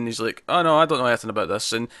nervous, and he's like, "Oh no, I don't know anything about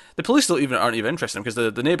this." And the police aren't even interested in him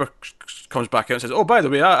because the neighbor comes back out and says, "Oh, by the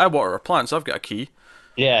way, I water our plants. I've got a key."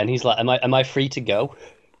 Yeah, and he's like, "Am I free to go?"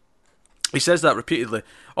 He says that repeatedly.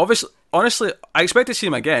 Honestly, I expect to see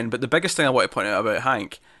him again, but the biggest thing I want to point out about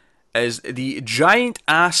Hank is the giant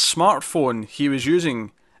ass smartphone he was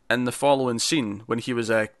using in the following scene when he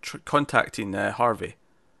was contacting Harvey.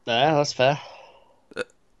 Yeah, that's fair.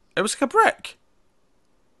 It was like a brick,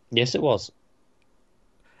 Yes, it was.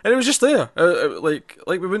 and it was just there. Like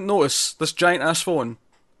we wouldn't notice this giant ass phone.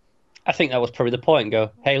 I think that was probably the point.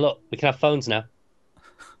 Go, hey, look, we can have phones now.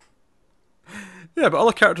 Yeah, but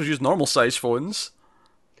other characters use normal size phones.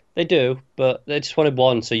 They do, but they just wanted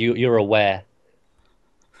one, so you're aware.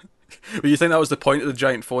 But you think that was the point of the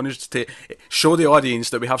giant phone, is to show the audience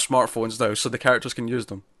that we have smartphones now, so the characters can use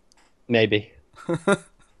them. Maybe.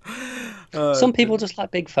 Some people just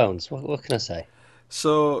like big phones. What can I say?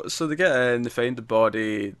 So they get in, they find the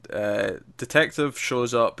body. Detective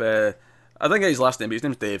shows up. I didn't get his last name, but his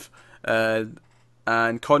name's Dave.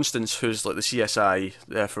 And Constance, who's like the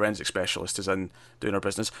CSI forensic specialist, is in doing her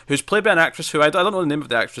business. Who's played by an actress who I don't know the name of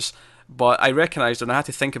the actress, but I recognised her and I had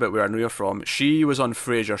to think about where I knew her from. She was on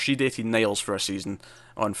Frasier. She dated Niles for a season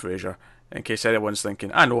on Frasier. In case anyone's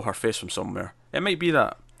thinking, I know her face from somewhere. It might be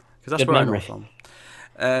that, because that's Good where memory. I know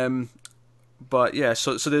her from. But yeah,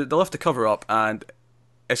 so they lift the cover up and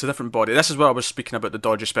it's a different body. This is where I was speaking about the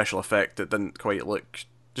dodgy special effect that didn't quite look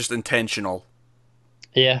just intentional.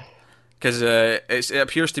 Yeah. Because it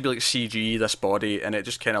appears to be like CG, this body, and it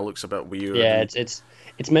just kind of looks a bit weird. Yeah, and, it's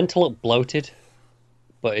meant to look bloated,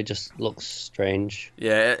 but it just looks strange.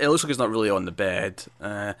 yeah, it looks like it's not really on the bed.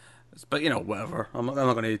 But whatever. I'm not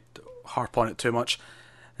going to harp on it too much.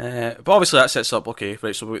 But obviously that sets up, okay,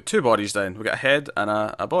 right, so we've got two bodies then. We've got a head and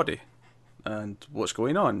a body. And what's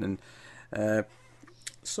going on. And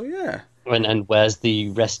so, yeah. And where's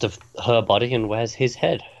the rest of her body and where's his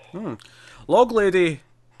head? Log Lady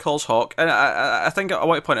calls Hawk, and I think I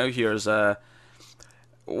want to point out here is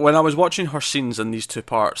when I was watching her scenes in these two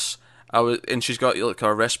parts, and she's got like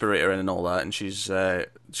her respirator in and all that, and she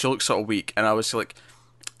looks sort of weak, and I was like,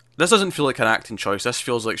 this doesn't feel like an acting choice. This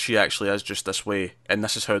feels like she actually is just this way, and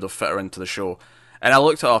this is how they'll fit her into the show. And I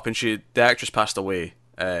looked it up, and the actress passed away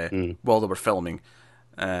while they were filming.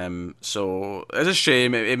 So it's a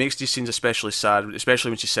shame. It makes these scenes especially sad,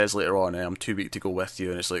 especially when she says later on, "I'm too weak to go with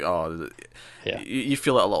you," and it's like, oh, Yeah. you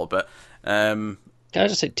feel it a little bit. Can I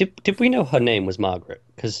just say, did we know her name was Margaret?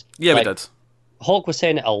 Because Yeah, we did. Hawk was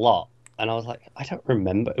saying it a lot, and I was like, I don't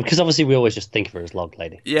remember. Because obviously we always just think of her as Log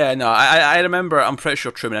Lady. Yeah, no, I remember. I'm pretty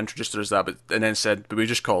sure Truman introduced her as that, and then said, "But we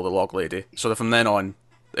just call her Log Lady." So from then on,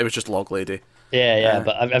 it was just Log Lady. Yeah,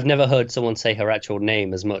 but I've never heard someone say her actual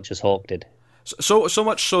name as much as Hawk did. So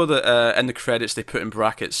much so that in the credits they put in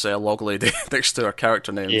brackets Log Lady next to her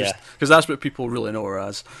character name, Yeah. because that's what people really know her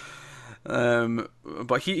as.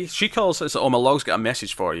 But she calls it, "Oh, my log's got a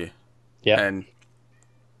message for you," Yeah. and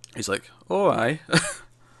he's like, "Oh, aye,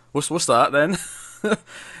 what's that then?"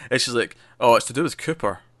 And she's like, "Oh, it's to do with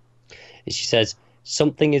Cooper." And she says,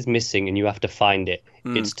 something is missing and you have to find it.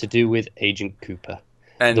 It's to do with Agent Cooper.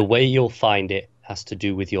 And The way you'll find it has to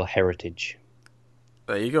do with your heritage.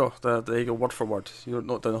 there you go. There you go, word for word. You don't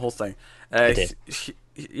note down the whole thing. I did.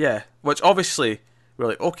 Yeah, which obviously we're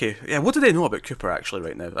like, okay, yeah. What do they know about Cooper actually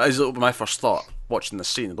right now? That is my first thought watching this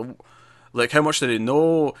scene. Like, how much do they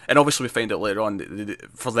know? And obviously we find out later on.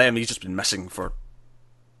 For them, he's just been missing for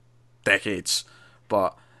decades.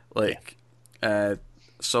 But like,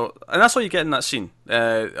 so, and that's all you get in that scene.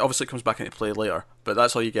 Obviously, it comes back into play later, but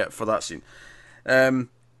that's all you get for that scene.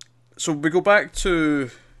 So we go back to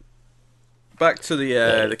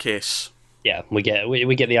the case. Yeah, we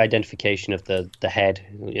get the identification of the head.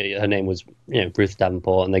 Her name was Ruth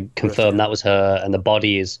Davenport, and they confirm that was her. And the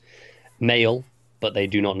body is male, but they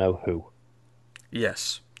do not know who.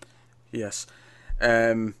 Yes.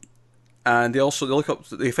 And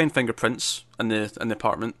they find fingerprints in the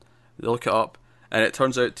apartment. They look it up, and it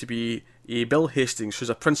turns out to be Bill Hastings, who's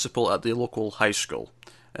a principal at the local high school,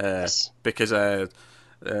 Yes. because the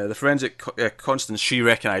forensic Constance, she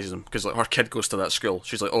recognises him because like her kid goes to that school.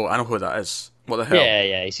 She's like, "Oh, I know who that is. What the hell?" Yeah,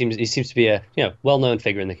 yeah. He seems to be a well-known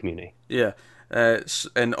figure in the community. Yeah. And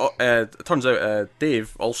it turns out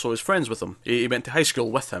Dave also is friends with him. He went to high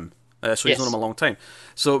school with him, so he's known him a long time.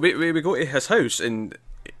 So we go to his house and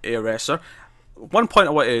arrest her. One point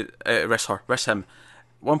I want to arrest him.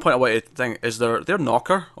 One point I want to think is their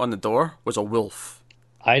knocker on the door was a wolf.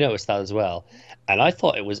 I noticed that as well, and I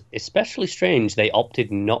thought it was especially strange they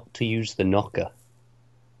opted not to use the knocker.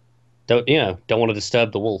 Don't want to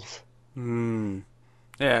disturb the wolf.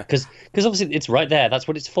 Yeah. Because obviously it's right there. That's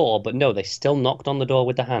what it's for. But no, they still knocked on the door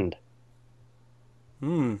with the hand.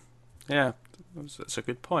 Yeah, that's a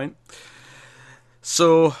good point.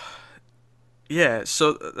 So, yeah,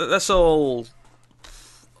 so that's all.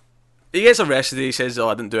 He gets arrested. He says, "Oh,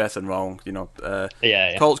 I didn't do anything wrong."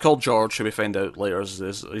 Yeah. Called George, who we find out later is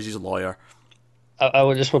he's a lawyer. I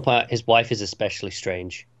would just want to point out his wife is especially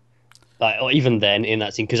strange. Like, or even then in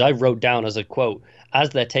that scene, because I wrote down as a quote,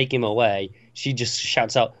 as they're taking him away, she just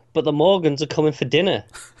shouts out, "But the Morgans are coming for dinner."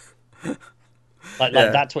 Like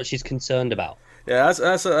that's what she's concerned about. Yeah,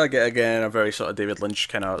 that's again a very sort of David Lynch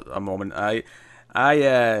kind of a moment.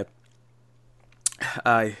 Yeah.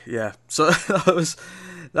 So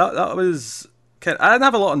that was kind. I didn't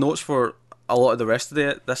have a lot of notes for a lot of the rest of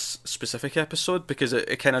this specific episode because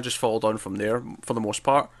it kind of just followed on from there for the most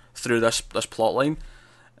part through this plot line,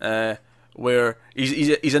 where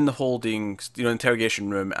he's in the holding interrogation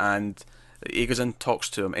room and he goes in and talks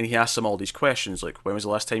to him and he asks him all these questions like, when was the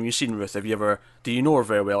last time you seen Ruth? Do you know her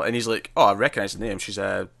very well? And he's like, oh, I recognise the name. She's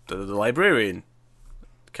the librarian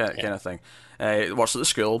kind of thing. Works at the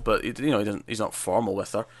school, but he's not formal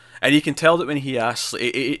with her. And you can tell that when he asks,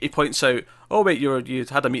 he points out, oh wait, you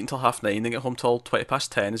had a meeting till 9:30, then get home till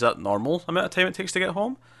 10:20. Is that normal amount of time it takes to get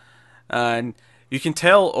home? And you can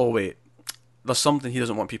tell, oh wait, there's something he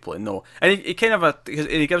doesn't want people to know. And he kind of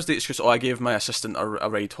he gives the excuse, oh, I gave my assistant a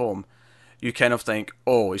ride home. You kind of think,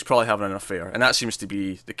 oh, he's probably having an affair, and that seems to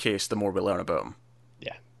be the case the more we learn about him.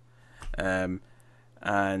 Yeah.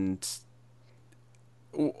 And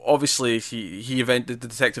obviously the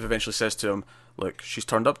detective eventually says to him, look, she's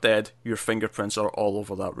turned up dead, your fingerprints are all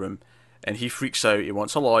over that room. And he freaks out, he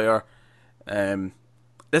wants a lawyer. The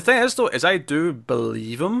thing is though, is I do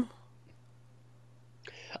believe him.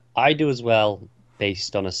 I do as well,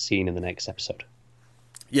 based on a scene in the next episode.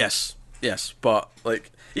 Yes, but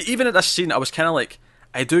like even at this scene I was kind of like,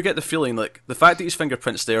 I do get the feeling like the fact that his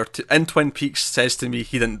fingerprints there in Twin Peaks says to me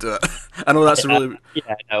he didn't do it. I know that's really...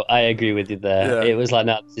 Yeah, no, I agree with you there. Yeah. It was like,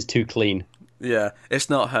 no, this is too clean. Yeah, it's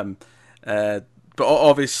not him. But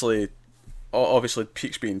obviously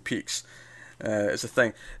Peaks being Peaks is a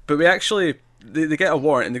thing. But we actually... They get a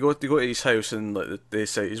warrant and they go to his house and like, they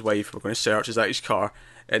say his wife, we're going to search, is that his car?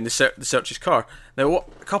 And they search his car. Now,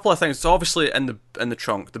 a couple of things. It's obviously in the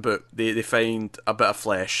trunk, the boot. They find a bit of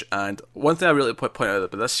flesh, and one thing I really point out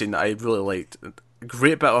about this scene that I really liked, a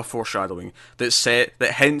great bit of foreshadowing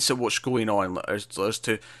that hints at what's going on as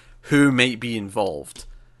to who might be involved.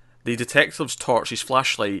 The detective's torch, his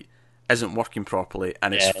flashlight, isn't working properly,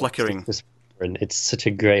 and it's flickering. It's such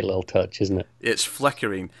a great little touch, isn't it? It's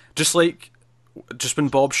flickering, just when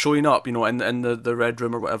Bob's showing up, in the red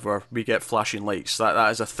room or whatever, we get flashing lights. That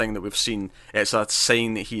is a thing that we've seen. It's a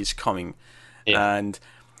sign that he's coming. Yeah. And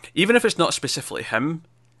even if it's not specifically him,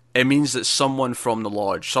 it means that someone from the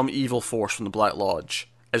lodge, some evil force from the Black Lodge,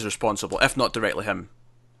 is responsible, if not directly him.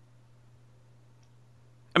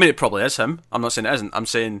 I mean, it probably is him. I'm not saying it isn't. I'm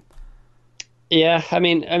saying... Yeah, I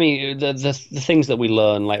mean, the things that we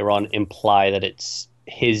learn later on imply that it's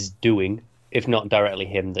his doing, if not directly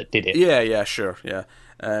him that did it. Yeah, sure, yeah.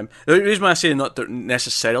 The reason why I say not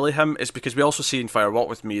necessarily him is because we also see in Fire Walk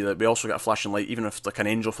With Me that we also get a flashing light even if like an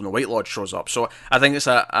angel from the White Lodge shows up. So I think it's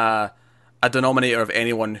a denominator of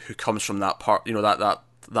anyone who comes from that part, that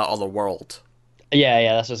other world.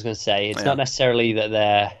 Yeah, that's what I was going to say. It's not necessarily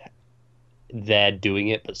that they're doing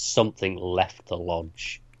it, but something left the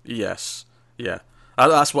lodge. Yes, yeah.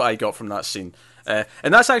 That's what I got from that scene. And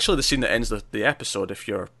that's actually the scene that ends the episode if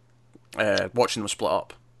you're watching them split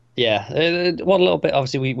up. Yeah, one little bit.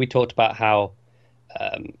 Obviously, we talked about how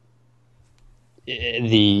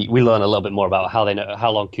we learn a little bit more about how they know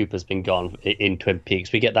how long Cooper's been gone in Twin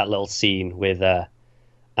Peaks. We get that little scene with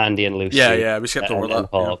Andy and Lucy. Yeah, we skipped over that.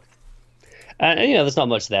 Hawk. Yeah. And there's not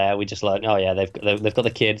much there. We just learn. Oh yeah, they've got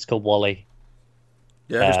the kid. It's called Wally.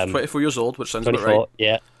 Yeah, he's 24 years old, which sounds about right.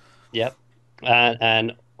 Yeah, yep.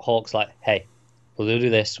 And Hawk's like, hey, we'll do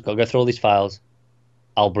this. We've got to go through all these files.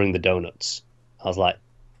 I'll bring the donuts. I was like,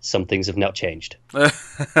 some things have not changed.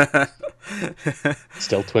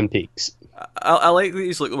 Still Twin Peaks. I like that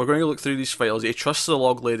he's like, we're going to look through these files. He trusts the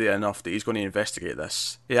log lady enough that he's going to investigate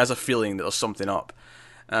this. He has a feeling that there's something up,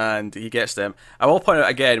 and he gets them. I will point out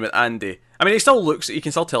again with Andy. I mean, he still looks. You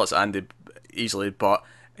can still tell it's Andy easily, but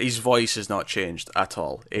his voice has not changed at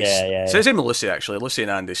all. Same with Lucy actually. Lucy and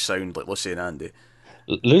Andy sound like Lucy and Andy.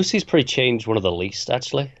 Lucy's probably changed one of the least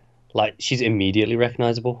actually. Like she's immediately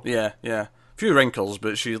recognizable. Yeah. A few wrinkles,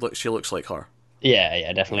 but she looks like her.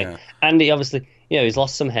 Yeah, definitely. Yeah. Andy, obviously, he's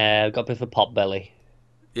lost some hair, got a bit of a pot belly.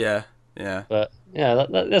 Yeah. But yeah,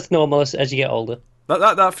 that's normal as you get older.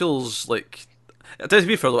 That feels like. To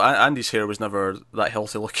be fair though, Andy's hair was never that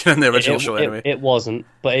healthy looking in the original show anyway. It wasn't,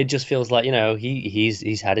 but it just feels like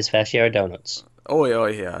he's had his fair share of donuts. Oh,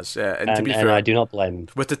 he has. Yeah, and to be fair, I do not blame him.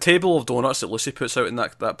 With the table of donuts that Lucy puts out in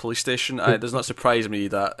that police station, it does not surprise me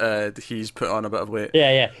that he's put on a bit of weight.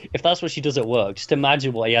 Yeah. If that's what she does at work, just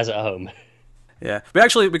imagine what he has at home. Yeah,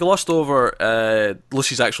 we glossed over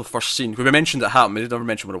Lucy's actual first scene. We mentioned it happened, we never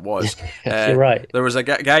mentioned what it was. You're right. There was a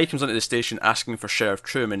guy who comes into the station asking for Sheriff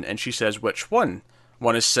Truman, and she says, "Which one?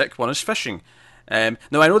 One is sick, one is fishing." Now,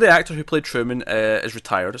 I know the actor who played Truman is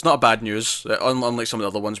retired. It's not bad news, unlike some of the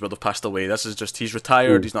other ones where they've passed away. This is just, he's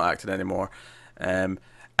retired, he's not acting anymore. And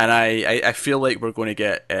I feel like we're going to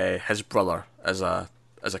get his brother as a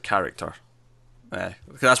character.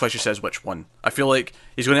 That's why she says which one. I feel like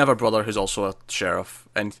he's going to have a brother who's also a sheriff.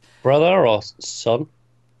 And brother or son?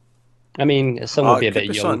 I mean, son would be a bit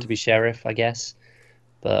young son. To be sheriff, I guess.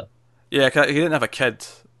 But yeah, he didn't have a kid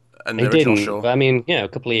in the he original didn't, show. But I mean, a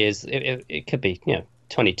couple of years, it could be,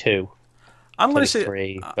 22. I'm going to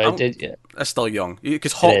say but it's still young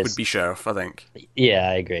because Hawk would be sheriff, I think. Yeah,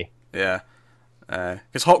 I agree. Yeah,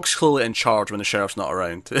 because Hawk's clearly in charge when the sheriff's not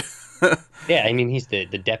around. Yeah, I mean he's the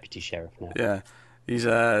deputy sheriff now. Yeah, he's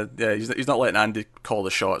not letting Andy call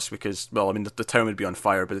the shots because, well, I mean the town would be on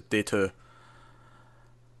fire, but day two.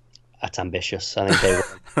 That's ambitious. I think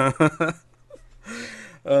they would.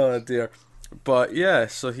 Oh dear. But yeah,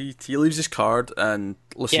 so he leaves his card and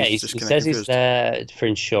Lucy's he just says he's there for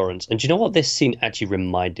insurance. And do you know what this scene actually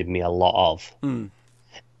reminded me a lot of?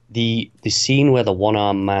 The scene where the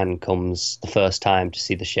one-armed man comes the first time to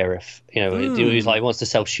see the sheriff. He's like, he wants to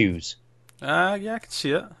sell shoes. Yeah, I can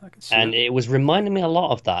see it. And it was reminding me a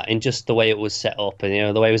lot of that in just the way it was set up,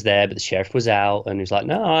 and the way it was there, but the sheriff was out, and he's like,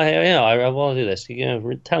 "No, I want to do this.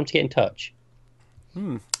 Tell him to get in touch."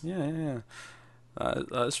 Yeah.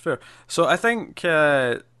 That's fair. So I think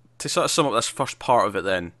to sort of sum up this first part of it,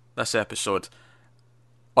 then this episode,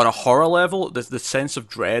 on a horror level, the sense of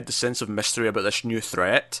dread, the sense of mystery about this new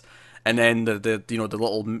threat, and then the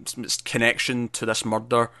little connection to this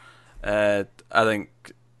murder, I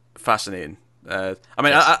think fascinating. I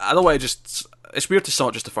mean, yes. I don't want to just. It's weird to sum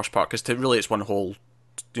up just the first part because really it's one whole,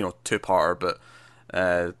 two-parter, but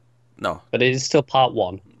no. But it is still part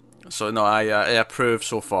one. So no, I approve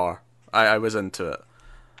so far. I was into it.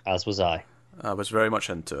 As was I. I was very much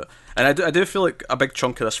into it. And I do feel like a big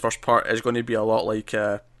chunk of this first part is going to be a lot like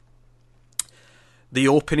the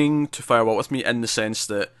opening to Firewalk With Me, in the sense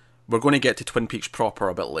that we're going to get to Twin Peaks proper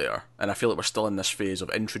a bit later. And I feel like we're still in this phase of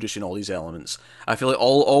introducing all these elements. I feel like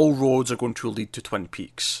all roads are going to lead to Twin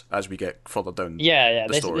Peaks as we get further down the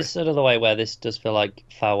story. This is sort of the way where this does feel like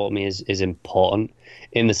Firewalk With Me is important,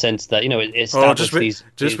 in the sense that, it established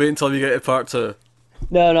Just wait until we get to part 2.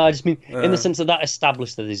 No, I just mean in the sense that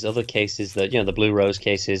established that these other cases, that the Blue Rose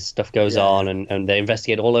cases, stuff goes on, and they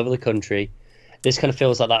investigate all over the country. This kind of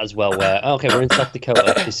feels like that as well, where okay, we're in South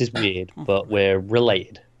Dakota. This is weird, but we're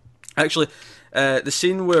related. Actually, the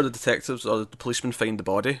scene where the detectives or the policemen find the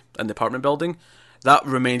body in the apartment building, that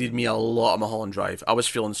reminded me a lot of Mulholland Drive. I was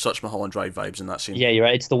feeling such Mulholland Drive vibes in that scene. Yeah, you're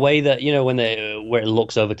right. It's the way that when where it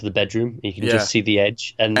looks over to the bedroom, you can just see the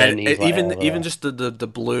edge, and then even just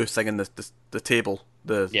the blue thing in the table,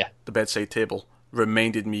 the bedside table,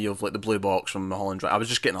 reminded me of like the blue box from Mulholland Drive. I was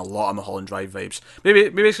just getting a lot of Mulholland Drive vibes. Maybe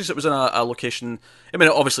because it was in a location. I mean,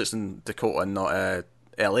 obviously it's in Dakota and not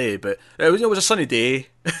LA, but it was a sunny day,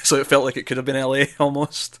 so it felt like it could have been LA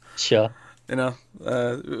almost. Sure. I mean,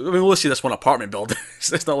 we'll see this one apartment building.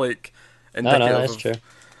 It's not like indicative that's true.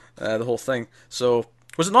 The whole thing. So,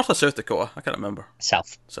 was it North or South Dakota? I can't remember.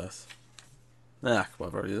 South.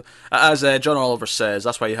 Whatever. As John Oliver says,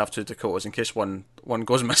 that's why you have 2 Dakotas, in case one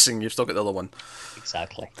goes missing, you've still got the other one.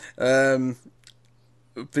 Exactly. But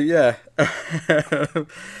yeah.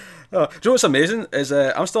 Do you know what's amazing is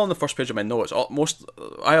I'm still on the first page of my notes.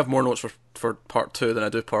 I have more notes for part 2 than I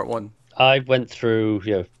do part 1. I went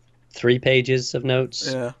through 3 pages of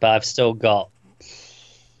notes, but I've still got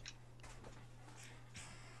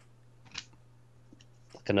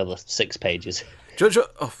like another 6 pages.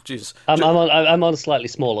 Oh, Jesus. I'm on a slightly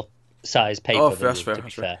smaller size paper than That's you, fair. to be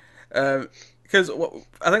fair. Because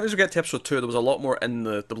I think as we get to episode 2, there was a lot more in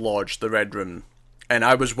the lodge, the Red Room. And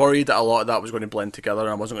I was worried that a lot of that was going to blend together and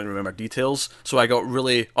I wasn't going to remember details. So I got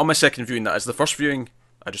really... On my second viewing, that is the first viewing,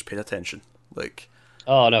 I just paid attention. Like...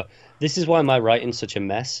 Oh, no. This is why my writing's such a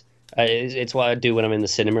mess. It's what I do when I'm in the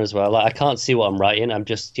cinema as well. Like, I can't see what I'm writing. I'm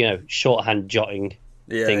just, shorthand jotting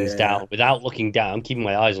things down without looking down, keeping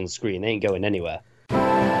my eyes on the screen. They ain't going anywhere.